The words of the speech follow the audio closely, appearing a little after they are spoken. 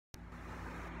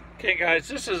Okay guys,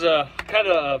 this is a kind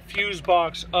of a fuse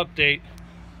box update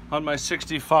on my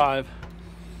 65.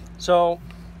 So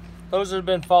those that have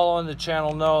been following the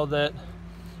channel know that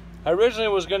I originally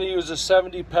was going to use a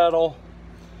 70 pedal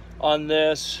on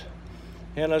this,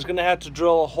 and I was going to have to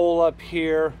drill a hole up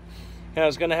here, and I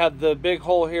was going to have the big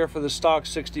hole here for the stock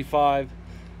 65,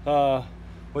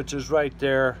 which is right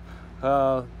there.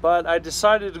 But I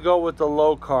decided to go with the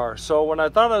lokar. So when I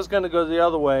thought I was going to go the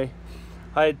other way,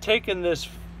 I had taken this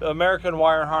American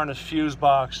wire harness fuse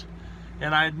box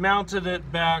and I had mounted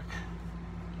it back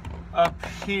up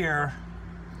here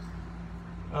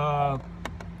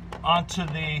onto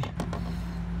the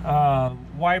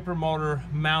wiper motor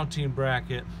mounting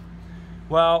bracket.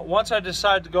 Well, once I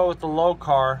decided to go with the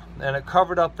lokar and it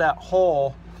covered up that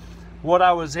hole, what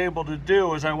I was able to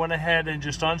do is I went ahead and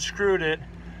just unscrewed it,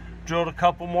 drilled a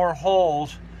couple more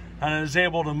holes, and I was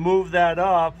able to move that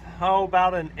up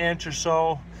about an inch or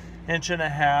so, inch and a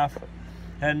half,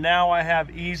 and now I have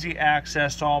easy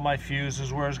access to all my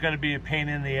fuses, where it's going to be a pain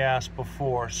in the ass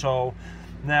before. So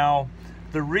now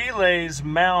the relays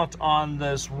mount on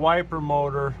this wiper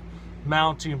motor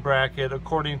mounting bracket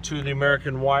according to the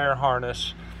American wire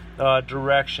harness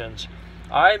directions.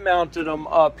 I mounted them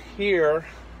up here,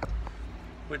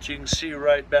 which you can see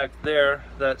right back there,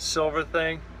 that silver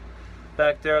thing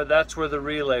back there, that's where the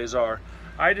relays are.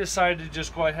 I decided to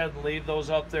just go ahead and leave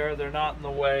those up there. They're not in the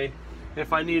way.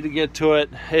 If I need to get to it,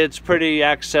 it's pretty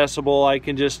accessible. I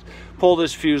can just pull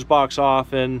this fuse box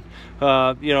off and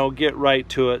you know, get right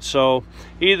to it. So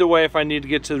either way, if I need to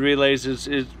get to the relays,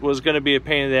 it was going to be a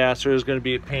pain in the ass, or it was going to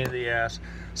be a pain in the ass.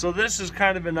 So this is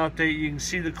kind of an update. You can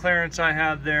see the clearance I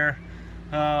have there.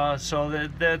 So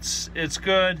it's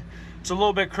good. It's a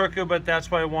little bit crooked, but that's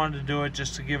why I wanted to do it,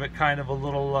 just to give it kind of a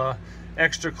little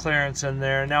extra clearance in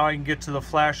there. Now I can get to the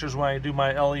flashers when I do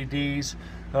my LEDs,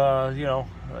 you know,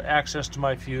 access to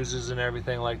my fuses and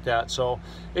everything like that. So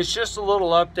it's just a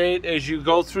little update as you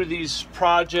go through these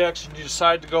projects and you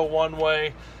decide to go one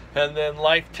way and then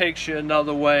life takes you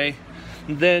another way.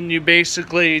 Then you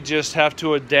basically just have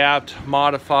to adapt,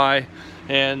 modify,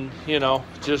 and, you know,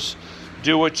 just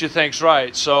do what you think's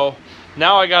right. So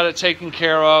now I got it taken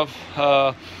care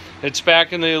of. It's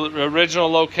back in the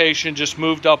original location, just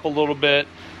moved up a little bit,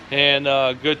 and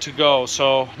good to go.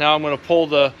 So now I'm going to pull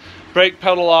the brake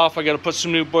pedal off. I got to put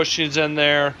some new bushings in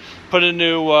there, put a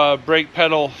new brake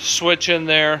pedal switch in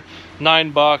there,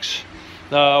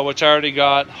 $9, which I already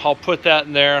got. I'll put that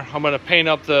in there. I'm going to paint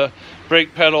up the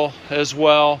brake pedal as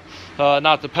well,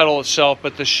 not the pedal itself,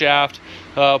 but the shaft.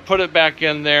 Put it back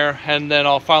in there, and then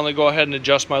I'll finally go ahead and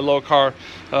adjust my lokar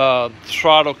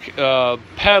throttle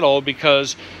pedal,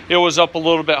 because it was up a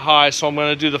little bit high, so I'm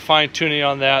going to do the fine tuning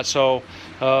on that. So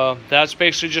that's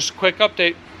basically just a quick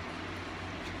update.